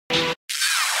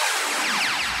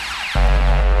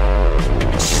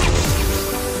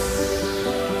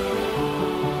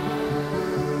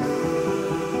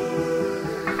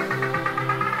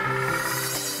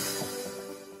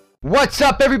What's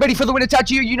up, everybody? For the win, Itachi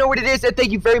here. You know what it is, and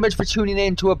thank you very much for tuning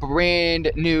in to a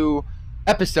brand new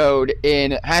episode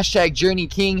in hashtag Journey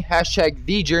King, hashtag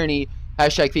The Journey,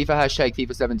 hashtag FIFA, hashtag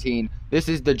FIFA17. This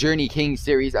is the Journey King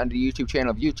series on the YouTube channel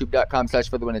of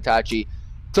youtube.com/forthewinitachi.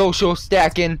 Social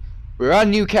stacking. We're on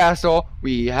Newcastle.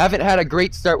 We haven't had a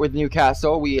great start with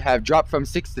Newcastle. We have dropped from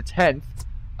 6th to 10th.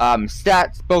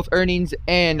 Stats, both earnings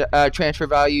and transfer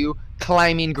value,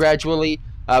 climbing gradually.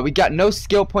 We got no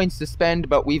skill points to spend,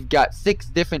 but we've got 6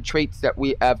 different traits that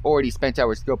we have already spent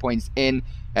our skill points in,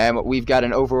 and we've got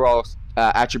an overall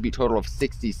attribute total of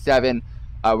 67.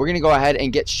 We're going to go ahead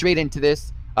and get straight into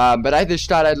this, but I just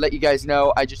thought I'd let you guys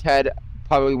know I just had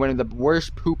probably one of the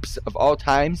worst poops of all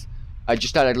times. I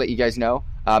just thought I'd let you guys know.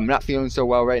 I'm not feeling so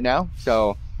well right now,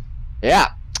 so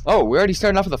yeah. Oh, we're already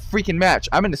starting off with a freaking match.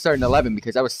 I'm going to start in 11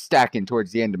 because I was stacking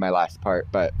towards the end of my last part,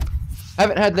 but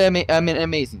haven't had an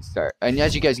amazing start. And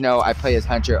as you guys know, I play as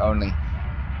Hunter only.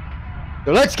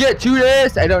 So let's get to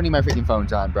this. I don't need my freaking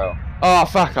phones on, bro. Oh,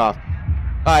 fuck off.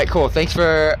 Alright, cool. Thanks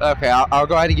for... Okay, I'll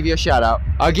go ahead and give you a shout out.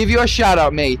 I'll give you a shout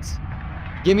out, mate.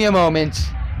 Give me a moment.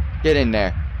 Get in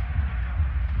there.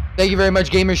 Thank you very much,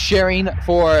 gamers, sharing,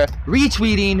 for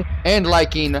retweeting and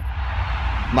liking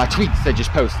my tweets I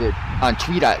just posted on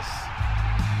Tweet Us.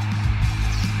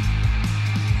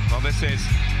 Well, this is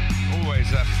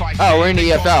always a fight. Oh, we're in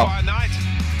the EFL.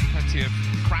 Plenty of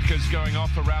crackers going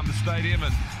off around the stadium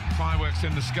and fireworks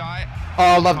in the sky. Oh,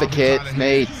 I love the kits,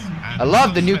 mate. I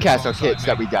love the Newcastle kits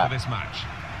that we got. This match.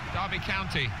 Derby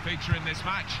County feature in this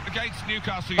match against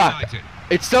Newcastle United.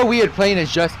 It's so weird playing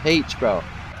as just H, bro.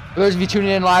 For those of you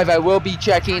tuning in live, I will be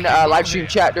checking live stream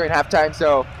chat during halftime,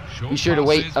 so be sure to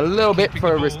wait a little bit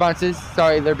for responses.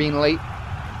 Sorry they're being late.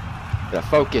 Gotta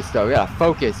focus, though. Gotta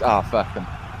focus. Oh, fuck them.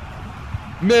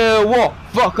 Millwall,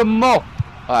 fuck them all.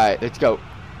 Alright, let's go.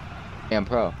 Damn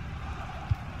pro.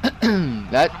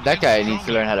 that guy needs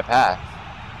to learn how to pass.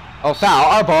 Oh, foul,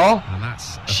 our ball. And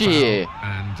that's shit.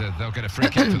 And they'll get a free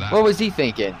kick for that. What was he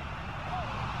thinking?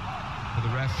 For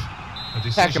the ref,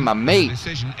 attacking my mate. The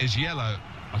decision is yellow.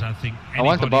 I don't think I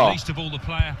want the ball. Least of all the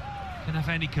player, can have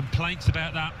any complaints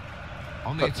about that.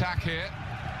 On the attack here.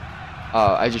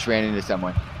 Oh, I just ran into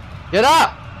someone. Get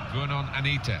up! Going on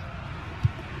Anita.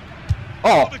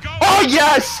 Oh, oh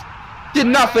yes! Did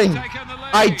nothing.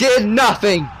 I did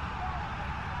nothing.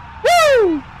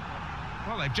 Woo!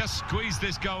 Well, they've just squeezed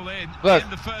this goal in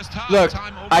the first half. Look,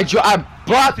 I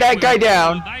brought that guy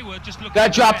down.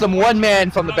 That dropped them one man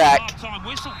from the back.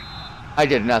 I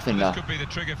did nothing though.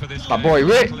 My boy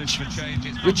Rich.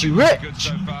 Richie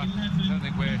Rich.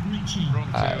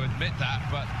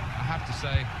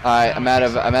 Alright, I'm out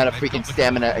of freaking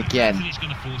stamina again.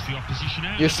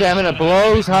 Your stamina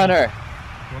blows, Hunter.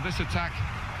 Well, this attack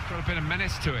got a bit of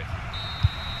menace to it.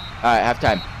 Alright,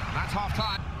 halftime. That's half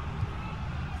time.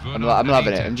 I'm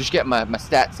loving it. I'm just getting my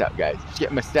stats up, guys. Just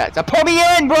getting my stats up. Pull me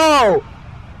in, bro!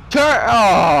 Turn.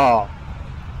 Oh!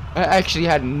 I actually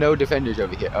had no defenders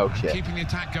over here. Oh, shit. Keeping the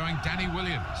attack going, Danny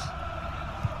Williams.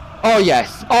 Oh,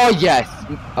 yes. Oh, yes.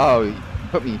 Oh,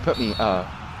 put me.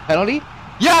 Penalty?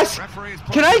 Yes!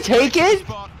 Can I take it?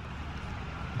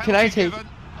 Can I take it?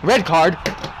 Red card.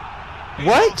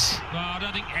 What? Well, I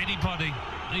don't think anybody,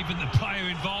 even the player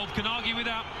involved, can argue with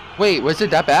that. Wait, was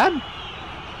it that bad?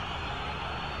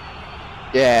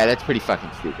 Yeah, that's pretty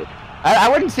fucking stupid. I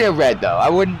wouldn't say a red, though. I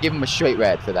wouldn't give him a straight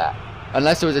red for that.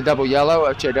 Unless it was a double yellow,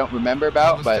 which I don't remember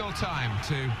about, but...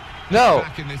 No!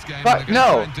 Fuck,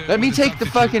 no! Let me take the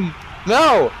fucking...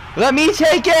 No! Let me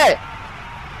take it!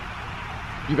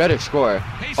 You better score.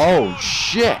 Oh,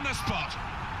 shit!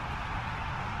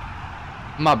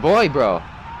 My boy, bro.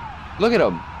 Look at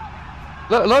him.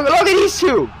 Look at these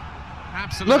two!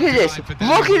 Look at this!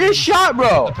 Look at this shot,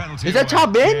 bro! Is that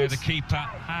top bins?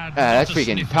 That's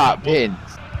freaking top bins.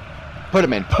 Put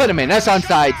him in. That's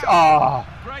onside. Oh.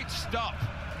 Stop.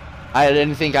 I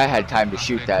didn't think I had time to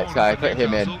shoot that, so I put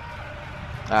him in.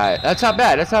 Alright, that's not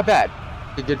bad. It's a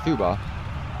good through ball.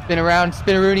 Spin around,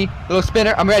 spin-a-rooney, little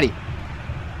spinner. I'm ready.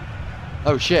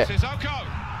 Oh shit.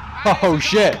 Oh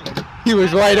shit. He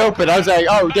was wide open. I was like,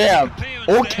 oh damn.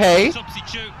 Okay.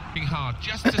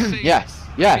 Yes.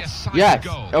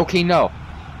 Okay, no.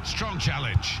 Strong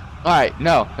challenge. Alright,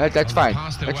 no. That's fine.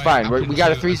 That's fine. We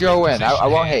got a 3-0 win. I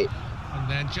won't hate. And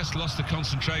then just lost the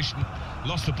concentration.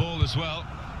 Lost the ball as well.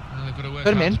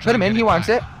 Put him in. He wants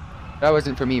it. That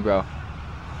wasn't for me, bro.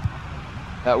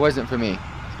 That wasn't for me.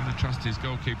 He's going to trust his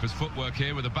goalkeeper's footwork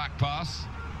here with a back pass.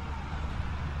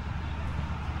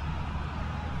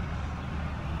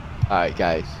 Alright,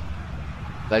 guys.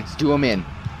 Let's do him in.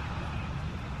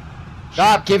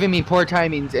 Stop giving me poor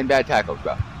timings and bad tackles,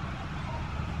 bro.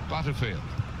 Butterfield.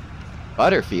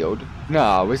 Butterfield?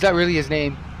 No, was that really his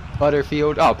name?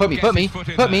 Butterfield? Oh, put me.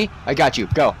 I got you.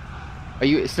 Go. Are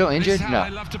you still injured? No.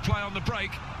 They love to play on the break.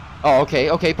 Oh, okay.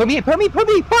 Put me. I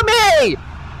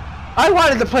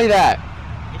wanted to play that.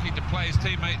 Looking to play his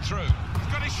teammate through. He's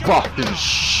got his shot. Fucking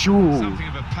shoot. Something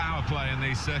of a power play in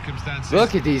these circumstances.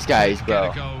 Look at these guys, bro.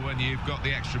 Get a goal when you've got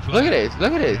the extra play. Look at this.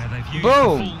 Yeah, they've used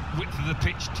Boom. the full width of the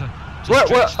pitch to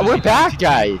We're back,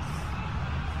 guys.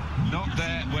 Not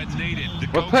there when needed.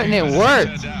 We're putting in work.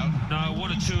 No,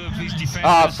 one or two of his defenders.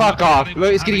 Oh, fuck off.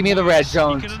 It's gonna give me the red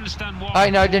zone.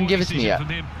 Alright, no, it didn't give it to me yet.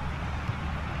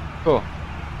 Cool.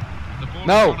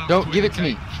 No, don't give it to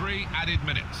me. 3 added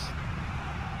minutes.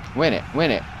 Win it.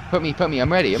 Put me.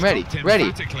 I'm ready. Stopped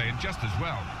emphatically and just as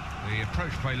well. The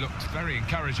approach play looked very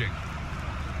encouraging.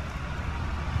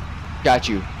 Got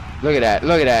you. Look at that.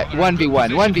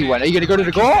 1v1. Are you gonna go to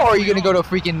the goal or are you gonna go to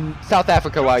freaking South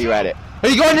Africa while you're at it? Are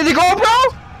you going to the goal, bro?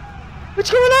 What's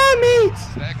going on, mates?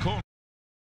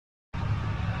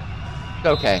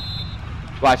 Okay.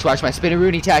 Watch my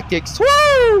spin-a-rooney tactics.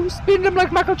 Woo! Spin them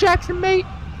like Michael Jackson, mate.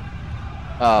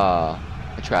 I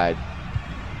tried.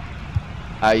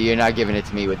 You're not giving it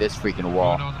to me with this freaking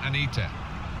wall. On Anita.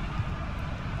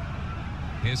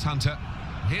 Here's Hunter.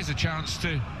 Here's a chance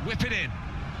to whip it in.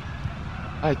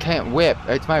 I can't whip.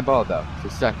 It's my ball, though. So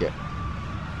suck it.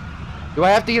 Do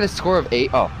I have to get a score of 8?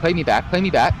 Oh, play me back.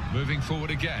 Moving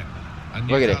forward again. And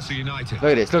Look at it. Newcastle United.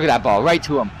 Look at this. Look at that ball. Right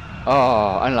to him.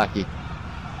 Oh, unlucky.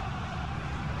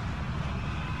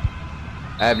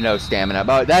 I have no stamina.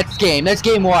 But that's game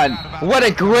 1. What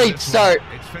a great start.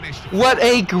 What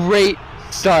a great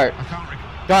start.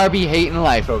 Darby hating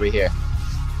life over here.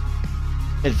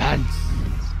 Advance.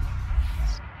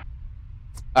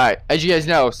 Alright, as you guys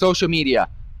know, social media.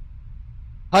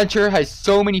 Hunter has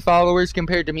so many followers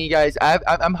compared to me, guys.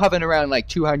 I'm hovering around like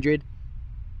 200.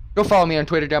 Go follow me on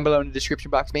Twitter down below in the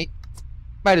description box, mate.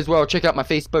 Might as well check out my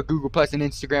Facebook, Google+, and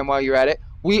Instagram while you're at it.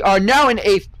 We are now in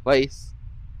 8th place.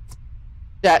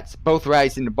 Stats both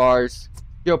rising the bars.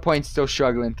 Skill points still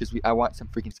struggling because I want some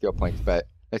freaking skill points, but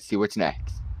let's see what's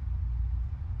next.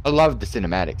 I love the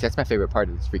cinematics. That's my favorite part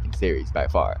of this freaking series by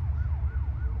far.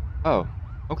 Oh,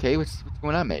 okay. What's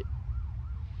going on, mate?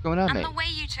 What's going on, mate? And the way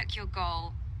you took your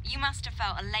goal, you must have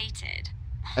felt elated.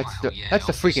 That's the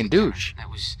freaking douche. That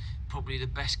was probably the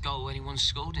best goal anyone's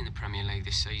scored in the Premier League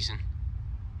this season.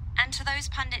 And to those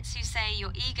pundits who say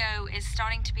your ego is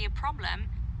starting to be a problem,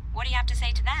 what do you have to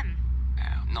say to them?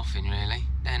 Nothing really.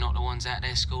 They're not the ones out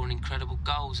there scoring incredible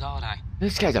goals, are they?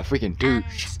 This guy's a freaking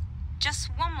douche. And just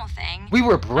one more thing. We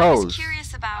were I bros. was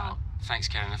curious about... Thanks,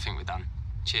 Karen. I think we're done.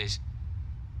 Cheers.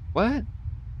 What?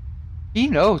 He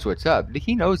knows what's up.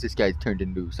 He knows this guy's turned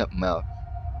into something else.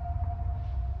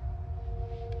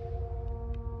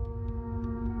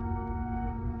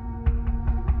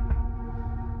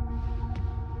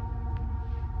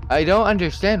 I don't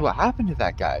understand what happened to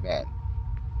that guy, man.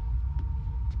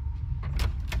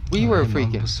 We were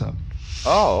freaking... What's up?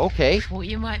 Oh, okay. Thought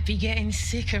you might be getting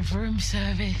sick of room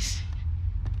service.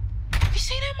 Have you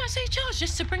seen how much they charge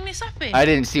just to bring this up in? I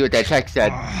didn't see what that text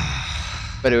said.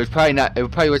 But it was probably not...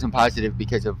 It probably wasn't positive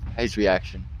because of his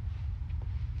reaction.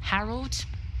 Harold?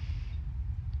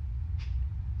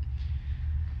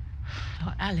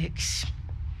 Oh, Alex.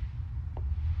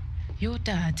 Your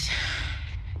dad...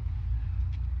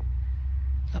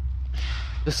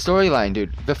 The storyline,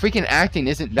 dude. The freaking acting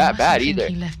isn't that bad either.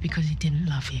 He left because he didn't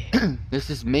love you. This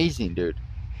is amazing, dude.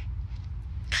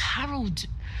 Harold,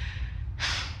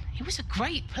 he was a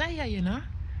great player, you know.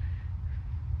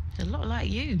 He's a lot like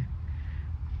you.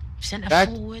 Centre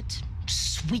forward,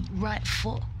 sweet right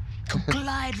foot, could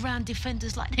glide round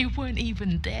defenders like they weren't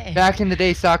even there. Back in the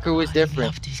day, soccer was different. He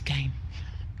loved his game.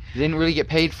 You didn't really get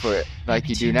paid for it like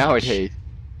you do nowadays.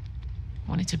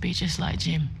 Wanted to be just like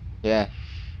Jim. Yeah.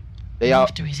 They all,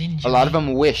 after his injury. a lot of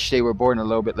them wish they were born a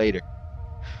little bit later.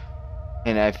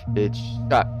 And it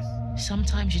sucks.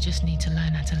 Sometimes you just need to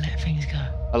learn how to let things go.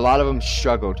 A lot of them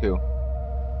struggle too.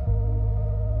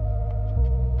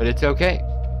 But it's okay.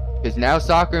 Because now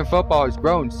soccer and football has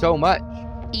grown so much.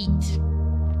 Eat.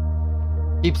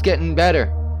 Keeps getting better.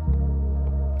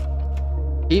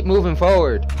 Keep moving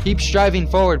forward. Keep striving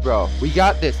forward, bro. We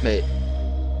got this, mate.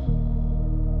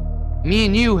 Me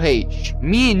and you, H.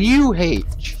 Me and you,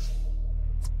 H.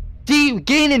 See,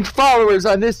 gaining followers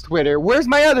on this Twitter. Where's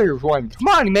my other one? Come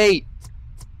on, mate.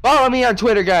 Follow me on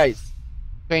Twitter, guys.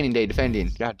 Training day defending.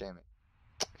 God damn it.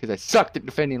 Because I sucked at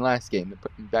defending last game. They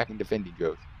put me back in defending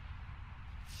drills.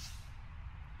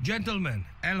 Gentlemen,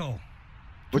 hello.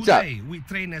 What's up? Today we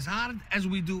train as hard as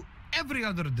we do every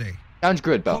other day. Sounds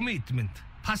good, Bill. Commitment,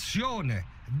 passione.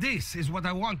 This is what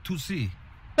I want to see.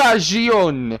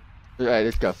 Passione. Alright,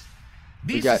 let's go.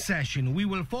 This session, we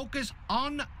will focus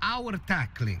on our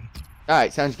tackling.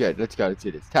 Alright, sounds good. Let's go. Let's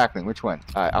do this. Tackling. Which one?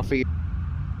 Alright, I'll figure...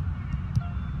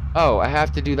 Oh, I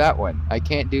have to do that one. I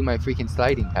can't do my freaking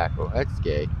sliding tackle. That's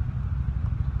gay.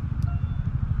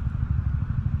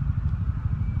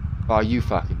 Oh, you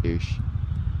fucking douche.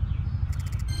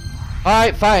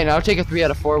 Alright, fine. I'll take a 3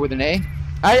 out of 4 with an A.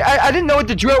 I didn't know what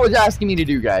the drill was asking me to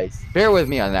do, guys. Bear with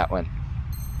me on that one.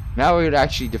 Now we would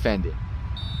actually defend it.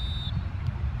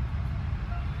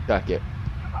 Suck it.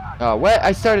 Oh, what?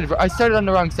 I started on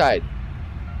the wrong side.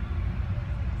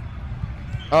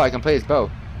 Oh, I can play as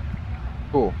both.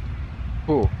 Cool.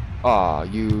 Cool. Aw,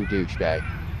 you douchebag.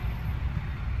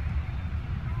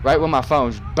 Right when my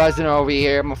phone's buzzing over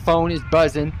here. My phone is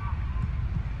buzzing.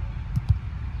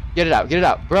 Get it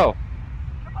out, bro.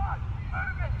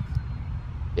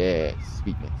 Yeah,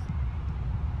 sweetness.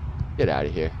 Get out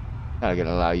of here. Not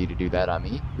gonna allow you to do that on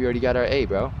me. We already got our A,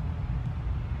 bro.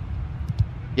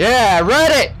 Yeah, I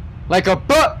read it! Like a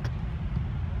book!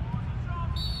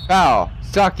 Foul.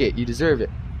 Suck it. You deserve it.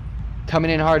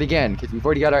 Coming in hard again, because we've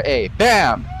already got our A.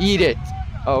 Bam! Eat it!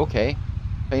 Oh, okay.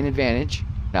 Playing advantage.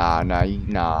 Nah, mate.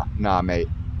 Nah, mate.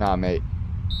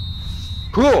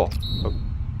 Cool! Oh,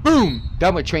 boom!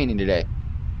 Done with training today.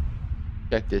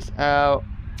 Check this out.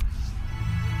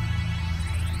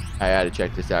 I gotta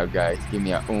check this out, guys. Give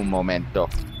me un momento.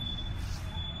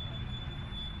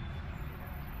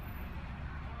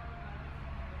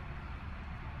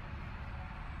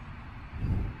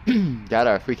 Got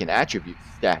our freaking attributes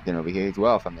stacked in over here as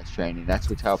well from this training. That's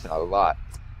what's helping a lot.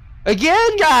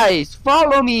 Again, guys,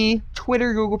 follow me.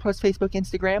 Twitter, Google+, Facebook,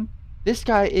 Instagram. This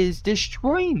guy is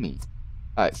destroying me.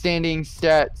 Alright, standings,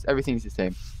 stats, everything's the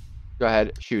same. Go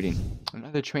ahead, shooting.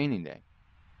 Another training day.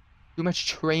 Too much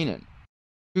training.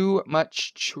 Too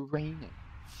much training.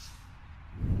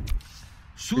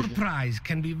 Surprise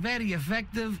can be very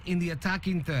effective in the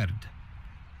attacking third.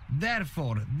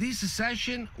 Therefore, this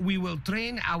session, we will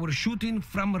train our shooting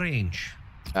from range.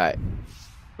 Alright.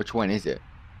 Which one is it?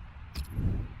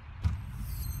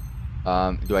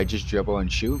 Do I just dribble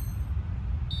and shoot?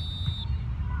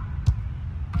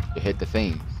 You hit the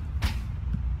things.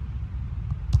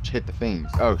 Just hit the things.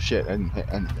 Oh shit, I didn't hit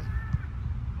anything.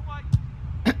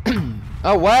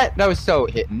 Oh, what? That was so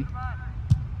hitting.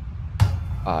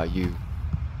 You.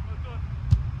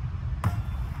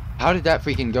 How did that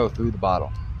freaking go through the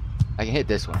bottle? I can hit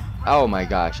this one. Oh my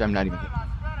gosh, I'm not even hitting.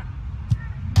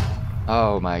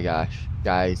 Oh my gosh,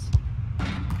 guys.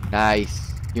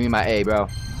 Nice. Give me my A, bro.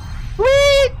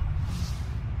 Sweet!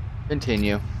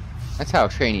 Continue. That's how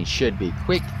training should be.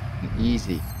 Quick and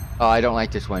easy. Oh, I don't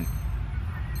like this one.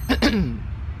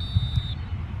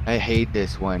 I hate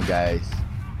this one, guys.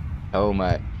 So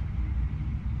much.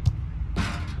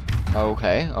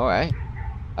 Okay, alright.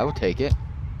 I will take it.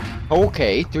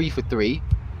 Okay, 3 for 3.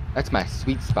 That's my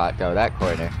sweet spot, though, that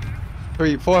corner.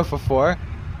 4 for 4.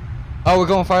 Oh, we're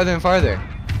going farther and farther.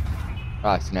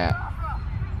 Oh, snap.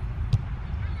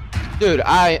 Dude,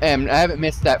 I haven't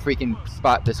missed that freaking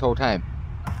spot this whole time.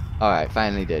 Alright,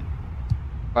 finally did.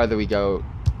 Farther we go.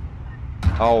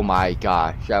 Oh my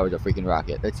gosh, that was a freaking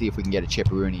rocket. Let's see if we can get a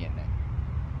chipperoonie in there.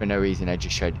 For no reason, I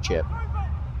just tried to chip.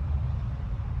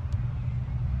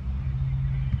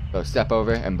 So step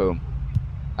over and boom.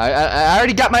 I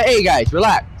already got my A, guys.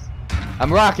 Relax.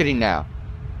 I'm rocketing now.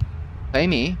 Play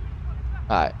me.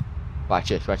 Alright. Watch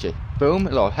this, watch this. Boom. A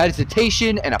little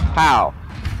hesitation and a pow.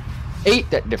 Ate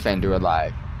that defender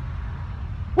alive.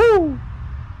 Woo!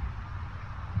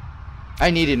 I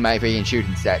needed my freaking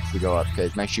shooting stats to go up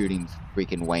because my shooting's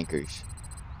freaking wankers.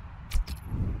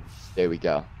 There we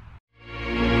go.